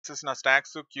చేసిన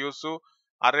stocks, cues,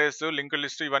 arrays, linked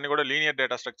list ఇవన్నీ కూడా లీనియర్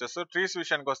డేటా స్ట్రక్చర్స్. ట్రీస్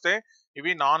విషయానికి వస్తే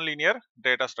ఇవి non linear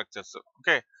data structures.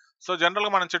 Okay, so general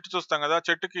గా మనం చెట్టు చూస్తాం కదా,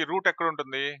 చెట్టుకి రూట్ ఎక్కడ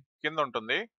ఉంటుంది? కింద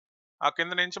ఉంటుంది. ఆ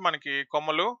కింద నుంచి మనకి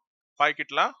కొమ్మలు పైకి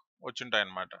ఇట్లా వచ్చుంటాయి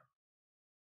అన్నమాట.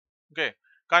 ఓకే,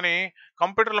 కానీ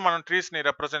కంప్యూటర్లో మనం ట్రీస్ ని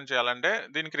రిప్రజెంట్ చేయాలంటే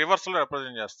దీనికి రివర్స్ లో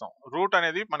రిప్రజెంట్ చేస్తాం. రూట్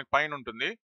అనేది మనకి పైన ఉంటుంది,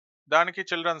 దానికి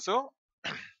children's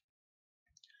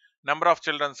number of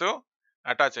children's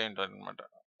attach అయి ఉంటుంది అనమాట.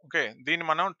 ఓకే, దీన్ని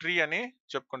మనం ట్రీ అని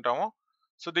చెప్పుకుంటాము.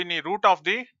 సో దీన్ని రూట్ ఆఫ్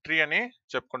ది ట్రీ అని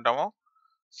చెప్పుకుంటాము.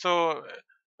 సో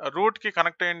రూట్ కి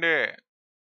కనెక్ట్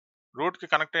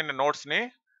అయిన నోట్స్ ని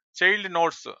చైల్డ్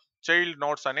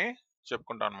నోట్స్ అని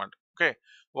చెప్పుకుంటాం అనమాట. ఓకే,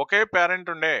 ఒకే పేరెంట్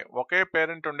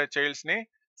ఉండే చైల్డ్స్ ని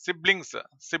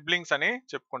సిబ్లింగ్స్ అని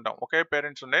చెప్పుకుంటాం. ఒకే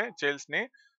పేరెంట్స్ ఉండే చైల్డ్స్ ని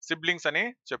సిబ్లింగ్స్ అని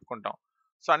చెప్పుకుంటాం.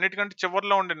 సో అన్నిటికంటే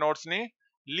చివరిలో ఉండే నోట్స్ ని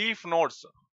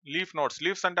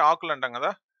లీఫ్స్ అంటే ఆకులు అంటాం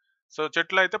కదా. సో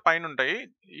చెట్లు అయితే పైన ఉంటాయి,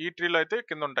 ఈ ట్రీలో అయితే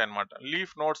కింద ఉంటాయి అనమాట.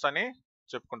 లీఫ్ నోట్స్ అని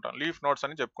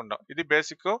చెప్పుకుంటాం. ఇది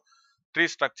బేసిక్ ట్రీ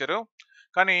స్ట్రక్చర్.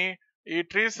 కానీ ఈ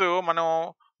ట్రీస్ మనం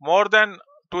మోర్ దాన్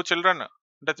 2 చిల్డ్రన్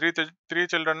అంటే త్రీ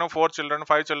చిల్డ్రన్, 4 చిల్డ్రన్,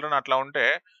 5 చిల్డ్రన్ అట్లా ఉంటే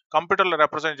కంప్యూటర్లో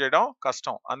రిప్రజెంట్ చేయడం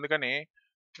కష్టం. అందుకని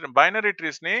బైనరీ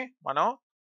ట్రీస్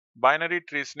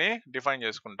ని డిఫైన్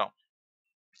చేసుకుంటాం.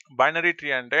 బైనరీ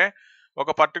ట్రీ అంటే ఒక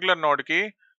పర్టికులర్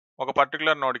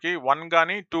నోడ్కి 1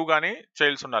 కానీ 2 కానీ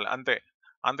చైల్డ్స్ ఉండాలి అంతే,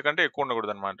 అందుకంటే ఎక్కువ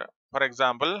ఉండకూడదు అనమాట. ఫర్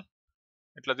ఎగ్జాంపుల్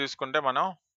ఇట్లా తీసుకుంటే మనం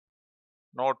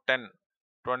నోడ్ 10,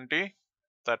 20,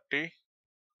 30,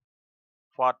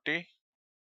 40,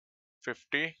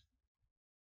 50,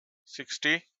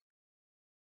 60,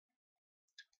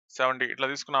 70 ఇట్లా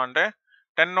తీసుకున్నామంటే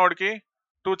 10 నోడ్కి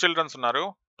 2 చిల్డ్రన్స్ ఉన్నారు,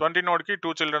 20 నోడ్కి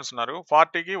 2 చిల్డ్రన్స్ ఉన్నారు,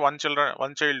 40కి 1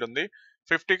 చైల్డ్ ఉంది,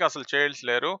 50కి అసలు చైల్డ్స్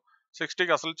లేరు,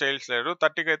 60కి అసలు చైల్డ్స్ లేరు,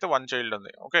 30కి అయితే 1 చైల్డ్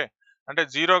ఉంది. ఓకే, అంటే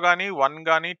 0 కానీ 1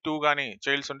 కానీ 2 కానీ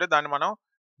చైల్డ్స్ ఉంటే దాన్ని మనం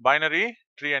బైనరీ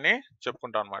ట్రీ అని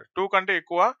చెప్పుకుంటాం అనమాట. 2 కంటే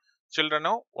ఎక్కువ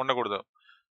చిల్డ్రన్ ఉండకూడదు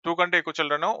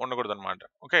అనమాట.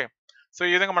 ఓకే, సో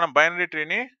ఈ విధంగా మనం బైనరీ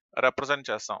ట్రీని రిప్రజెంట్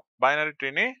చేస్తాం.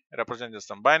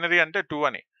 బైనరీ అంటే 2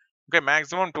 అని. Okay,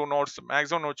 maximum 2 nodes,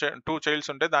 maximum 2 child's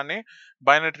ఉంటే దాన్ని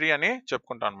బైనరీ ట్రీ అని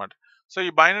చెప్పుకుంటాం అనమాట. సో ఈ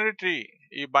బైనరీ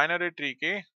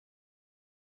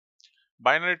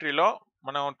ట్రీలో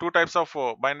మనం 2 టైప్స్ ఆఫ్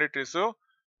బైనరీ ట్రీస్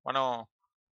మనం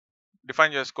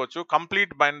డిఫైన్ చేసుకోవచ్చు.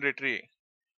 కంప్లీట్ బైనరీ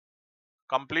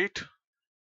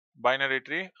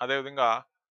ట్రీ, అదేవిధంగా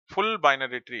full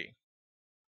binary tree,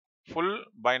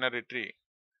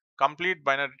 complete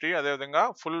binary tree, అదేవిధంగా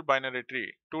full binary tree.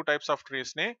 2 types of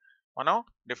trees ని మనం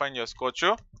డిఫైన్ చేసుకోవచ్చు.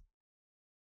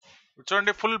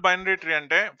 చూడండి, ఫుల్ బైనరీ ట్రీ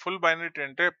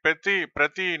అంటే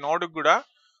ప్రతి నోడ్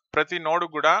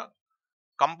కూడా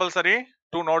కంపల్సరీ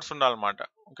 2 నోడ్స్ ఉండాలన్నమాట.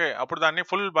 ఓకే, అప్పుడు దాన్ని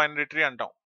ఫుల్ బైనరీ ట్రీ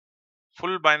అంటాం.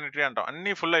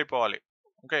 అన్ని ఫుల్ అయిపోవాలి.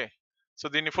 ఓకే, సో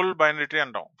దీన్ని ఫుల్ బైనరీ ట్రీ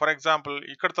అంటాం. ఫర్ ఎగ్జాంపుల్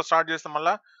ఇక్కడతో స్టార్ట్ చేస్తే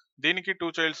మళ్ళీ దీనికి 2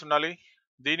 చైల్డ్స్ ఉండాలి,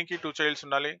 దీనికి 2 చైల్డ్స్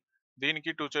ఉండాలి,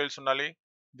 దీనికి 2 చైల్డ్స్ ఉండాలి,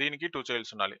 దీనికి 2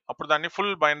 చైల్డ్స్ ఉండాలి, అప్పుడు దాన్ని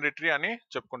ఫుల్ బైనరీ ట్రీ అని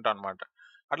చెప్పుకుంటాం అనమాట.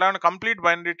 అట్లా కంప్లీట్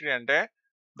బైనరీ ట్రీ అంటే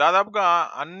దాదాపుగా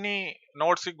అన్ని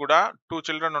నోడ్స్ కి కూడా 2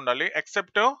 చిల్డ్రన్ ఉండాలి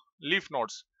except leaf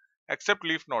nodes.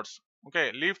 Okay,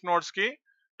 leaf nodes కి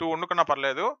 2 వండుకున్నా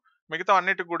పర్లేదు, మిగతా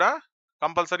అన్నిటికి కూడా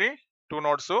కంపల్సరీ 2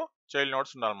 నోడ్స్ చైల్డ్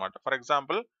నోడ్స్ ఉండాలన్నమాట. ఫర్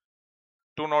ఎగ్జాంపుల్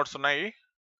 2 నోడ్స్ ఉన్నాయి,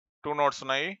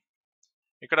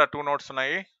 ఇక్కడ 2 నోడ్స్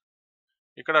ఉన్నాయి,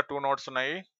 ఇక్కడ 2 నోడ్స్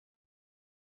ఉన్నాయి.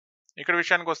 ఇక్కడ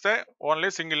విషయానికి వస్తే ఓన్లీ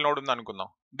సింగిల్ నోడ్ ఉంది అనుకుందాం.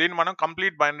 దీన్ని మనం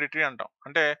కంప్లీట్ బైనరీ ట్రీ అంటాం.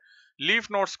 అంటే లీఫ్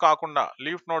నోడ్స్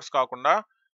కాకుండా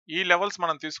ఈ లెవెల్స్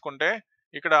మనం తీసుకుంటే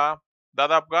ఇక్కడ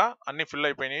దాదాపుగా అన్ని ఫుల్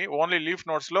అయిపోయినాయి, ఓన్లీ లీఫ్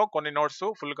నోడ్స్ లో కొన్ని నోడ్స్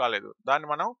ఫుల్ కాలేదు, దాన్ని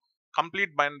మనం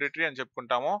కంప్లీట్ బైనరీ ట్రీ అని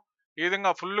చెప్పుకుంటాము. ఈ విధంగా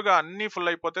అన్ని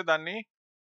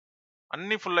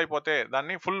ఫుల్ అయిపోతే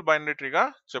దాన్ని ఫుల్ బైనరీ ట్రీగా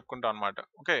చెప్పుకుంటాం అనమాట.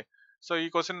 ఓకే, సో ఈ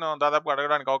క్వశ్చన్ దాదాపు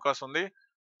అడగడానికి అవకాశం ఉంది.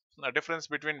 Difference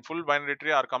between full binary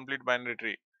tree or complete binary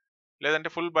tree, లేదంటే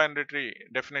ఫుల్ బైనరీ ట్రీ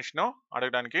డెఫినేషన్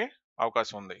అడగడానికి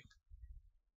అవకాశం ఉంది.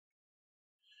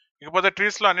 ఇకపోతే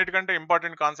ట్రీస్ లో అన్నిటికంటే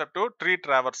ఇంపార్టెంట్ కాన్సెప్ట్ ట్రీ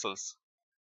ట్రావర్సల్స్.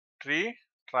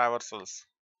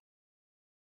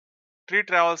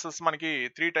 మనకి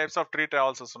 3 టైప్స్ ఆఫ్ ట్రీ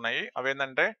ట్రావర్సల్స్ ఉన్నాయి.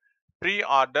 అవేంటంటే pre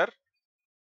order,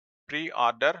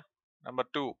 number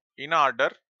 2 in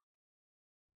order,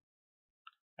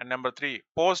 and number 3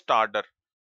 post order.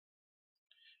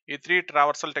 ఈ 3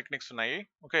 ట్రావర్సల్ టెక్నిక్స్ ఉన్నాయి.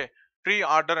 ఓకే, ప్రీ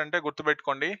ఆర్డర్ అంటే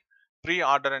గుర్తుపెట్టుకోండి, ప్రీ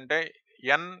ఆర్డర్ అంటే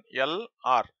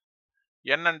NLR.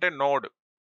 ఎన్ అంటే నోడ్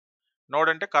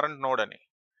అంటే కరెంట్ నోడ్ అని,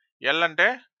 ఎల్ అంటే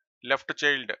లెఫ్ట్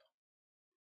చైల్డ్,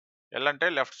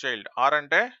 ఆర్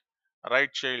అంటే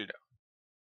రైట్ చైల్డ్.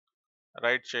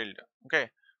 ఓకే,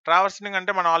 ట్రావర్సింగ్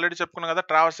అంటే మనం ఆల్రెడీ చెప్పుకున్నాం కదా,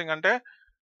 ట్రావర్సింగ్ అంటే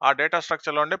ఆ డేటా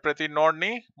స్ట్రక్చర్లో ఉండే ప్రతి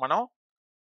నోడ్ని మనం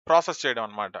ప్రాసెస్ చేయడం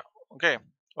అన్నమాట. ఓకే,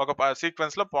 ఒక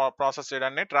సీక్వెన్స్ లో ప్రాసెస్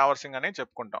చేయడాన్ని ట్రావర్సింగ్ అని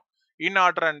చెప్పుకుంటాం. ఇన్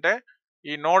ఆర్డర్ అంటే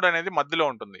ఈ నోడ్ అనేది మధ్యలో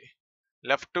ఉంటుంది,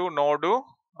 left node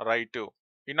right,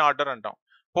 in order అంటాం.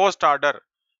 Post order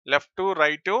left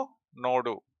right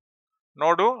node,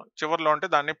 node చివరిలో ఉంటే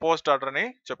దాన్ని పోస్ట్ ఆర్డర్ అని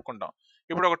చెప్పుకుంటాం.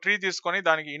 ఇప్పుడు ఒక ట్రీ తీసుకొని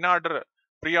దానికి in order,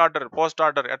 pre order, post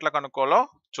order ఎట్లా కనుక్కోవాలో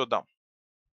చూద్దాం.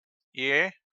 ఏ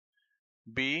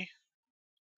బి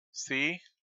సి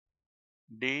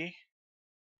డి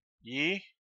ఈ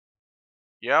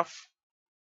ఎఫ్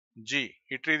జి,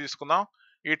 ఈ ట్రీ తీసుకుందాం.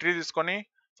 ఈ ట్రీ తీసుకొని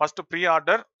ఫస్ట్ ప్రీ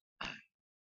ఆర్డర్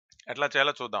ఎట్లా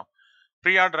చేయాలో చూద్దాం.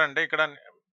 ప్రీ ఆర్డర్ అంటే ఇక్కడ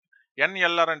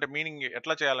ఎన్ఎల్ఆర్ అంటే మీనింగ్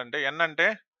ఎట్లా చేయాలంటే, ఎన్ అంటే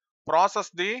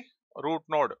process the root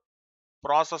node,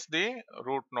 process the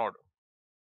root node.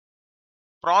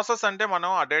 Process అంటే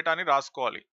మనం ఆ డేటాని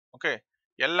రాసుకోవాలి. ఓకే,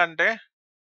 ఎల్ అంటే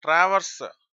traverse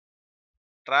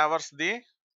the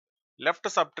left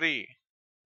sub tree,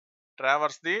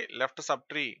 traverse the left sub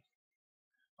tree.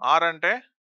 Are అంటే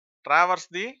traverse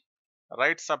the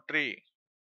right sub tree,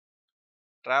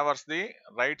 traverse the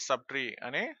right sub tree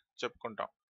అని చెప్పుకుంటాం.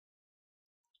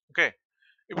 Okay,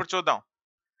 ఇప్పుడు చూద్దాం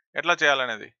ఎట్లా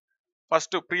చేయాలనేది.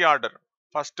 First pre order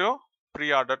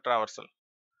traversal.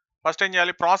 First ఏం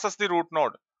చేయాలి, process the root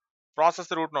node,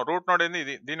 root node ఏంది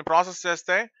ఇది, దీన్ని ప్రాసెస్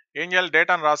చేస్తే ఏం చేయాలి,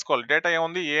 డేటాను రాసుకోవాలి. డేటా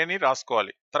ఏముంది, ఏని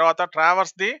రాసుకోవాలి. తర్వాత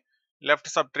ట్రావర్స్ ది లెఫ్ట్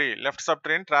సబ్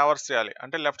ట్రీని ట్రావర్స్ చేయాలి.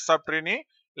 అంటే లెఫ్ట్ సబ్ ట్రీని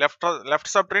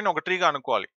ఒక ట్రీగా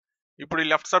అనుకోవాలి. ఇప్పుడు ఈ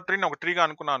లెఫ్ట్ సబ్ ట్రీని ఒక ట్రీగా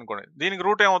అనుకున్నాం అనుకోండి, దీనికి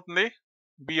రూట్ ఏమవుతుంది,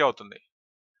 బి అవుతుంది.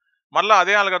 మళ్ళీ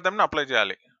అదే అల్గోరిథంని అప్లై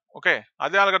చేయాలి. ఓకే,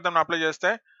 అదే అల్గోరిథంని అప్లై చేస్తే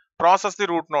ప్రాసెస్ ది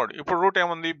రూట్ నోడ్, ఇప్పుడు రూట్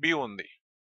ఏముంది, బి ఉంది,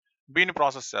 బిని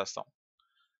ప్రాసెస్ చేస్తాం.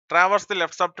 Traverse the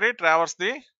left sub tree, traverse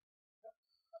the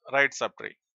right sub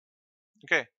tree.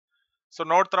 Okay, so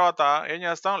node తర్వాత ఏం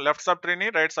చేస్తాం, లెఫ్ట్ సబ్ ట్రీని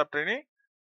రైట్ సబ్ ట్రీని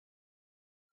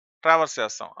ట్రావర్స్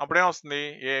చేస్తాం. అప్పుడు ఏమొస్తుంది,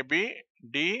 ఏబి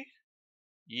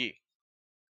డిఈ.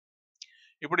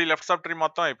 ఇప్పుడు ఈ లెఫ్ట్ సబ్ ట్రీ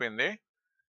మొత్తం అయిపోయింది.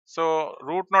 సో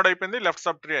రూట్ నోడ్ అయిపోయింది, లెఫ్ట్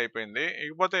సబ్ ట్రీ అయిపోయింది.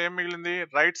 ఇకపోతే ఏం మిగిలింది,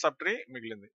 రైట్ సబ్ ట్రీ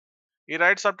మిగిలింది. ఈ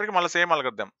రైట్ సబ్ ట్రీకి మళ్ళీ same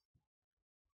algorithm,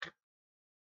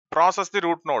 process the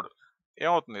root node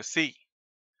ఏమవుతుంది, C,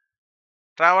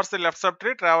 traverse the left sub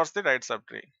tree, traverse the right sub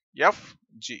tree, F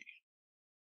G.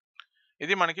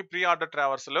 ఇది మనకి ప్రీ ఆర్డర్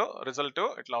ట్రావర్సల్ రిజల్ట్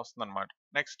ఇట్లా వస్తుంది అనమాట.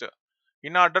 Next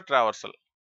in order traversal.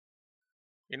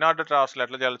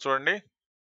 ఎట్లా చేయాలి చూడండి.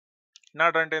 ఇన్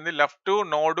ఆర్డర్ అంటే ఏంది, left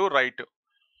node right.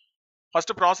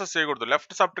 First process చేయకూడదు,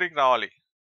 లెఫ్ట్ సబ్ ట్రీకి రావాలి.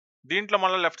 దీంట్లో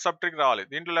మళ్ళీ లెఫ్ట్ సబ్ ట్రీకి రావాలి.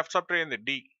 దీంట్లో లెఫ్ట్ సబ్ ట్రీ ఏంది,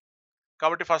 డి,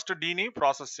 కాబట్టి ఫస్ట్ డిని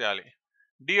ప్రాసెస్ చేయాలి.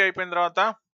 డి అయిపోయిన తర్వాత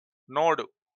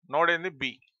నోడ్ ఏంది,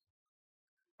 బి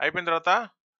అయిపోయిన తర్వాత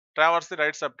traverse the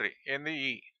right sub tree ఏంది,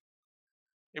 ఈ.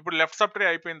 ఇప్పుడు లెఫ్ట్ సబ్ ట్రీ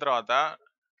అయిపోయిన తర్వాత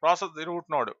ప్రాసెస్ ది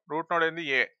రూట్ నోడ్ ఏంది,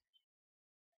 ఏ.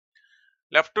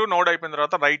 లెఫ్ట్ నోడ్ అయిపోయిన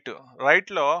తర్వాత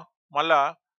రైట్ లో మళ్ళా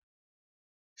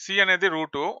సి అనేది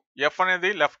రూటు, ఎఫ్ అనేది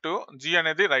లెఫ్ట్, జి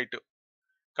అనేది రైట్.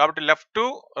 కాబట్టి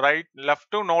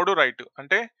లెఫ్ట్ నోడ్ రైట్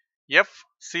అంటే ఎఫ్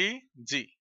సి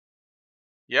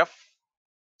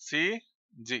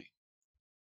జి.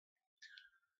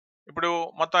 ఇప్పుడు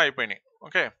మొత్తం అయిపోయినాయి.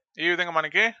 ఓకే, ఈ విధంగా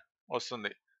మనకి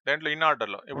వస్తుంది దాంట్లో ఇన్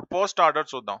ఆర్డర్లో. ఇప్పుడు పోస్ట్ ఆర్డర్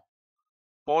చూద్దాం.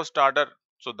 పోస్ట్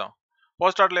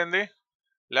ఆర్డర్ ఏంది,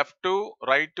 left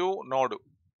right node.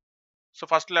 So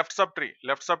first left sub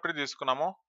tree తీసుకున్నాము.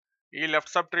 ఈ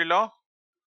లెఫ్ట్ సబ్ ట్రీలో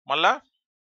మళ్ళా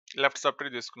లెఫ్ట్ సబ్ ట్రీ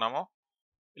తీసుకున్నాము.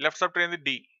 లెఫ్ట్ సబ్ ట్రీ ఏంది,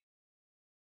 డి.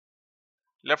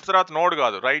 లెఫ్ట్ తర్వాత నోడ్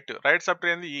కాదు, రైట్ సబ్ ట్రీ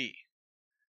ఏంది, ఈ.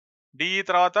 డిఈ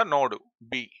తర్వాత నోడ్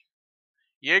బి.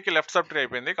 ఏకి లెఫ్ట్ సబ్ ట్రీ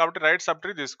అయిపోయింది కాబట్టి రైట్ సబ్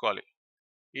ట్రీ తీసుకోవాలి.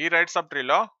 ఈ రైట్ సబ్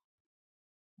ట్రీలో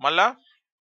మళ్ళా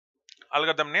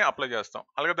అల్గోరిథంని అప్లై చేస్తాం.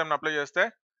 అల్గోరిథంని అప్లై చేస్తే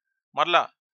మళ్ళా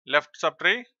left sub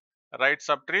tree, right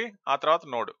sub tree, ఆ తర్వాత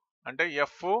నోడ్ అంటే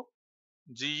ఎఫ్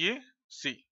జిఈ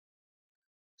సి.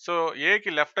 సో ఏకి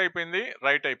లెఫ్ట్ అయిపోయింది,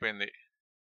 రైట్ అయిపోయింది,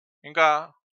 ఇంకా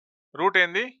రూట్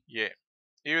ఏంది, ఏ.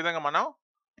 ఈ విధంగా మనం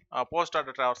పోస్ట్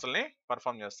ఆర్డర్ ట్రావర్సల్ని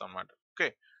పర్ఫామ్ చేస్తాం అన్నమాట. ఓకే,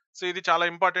 సో ఇది చాలా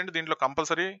ఇంపార్టెంట్. దీంట్లో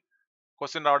కంపల్సరీ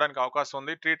క్వశ్చన్ రావడానికి అవకాశం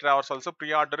ఉంది. Tree ట్రావర్సల్స్, pre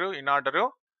order, in order,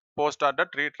 post order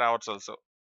tree ట్రావర్సల్స్.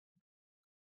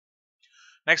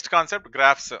 Next concept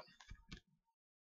graphs.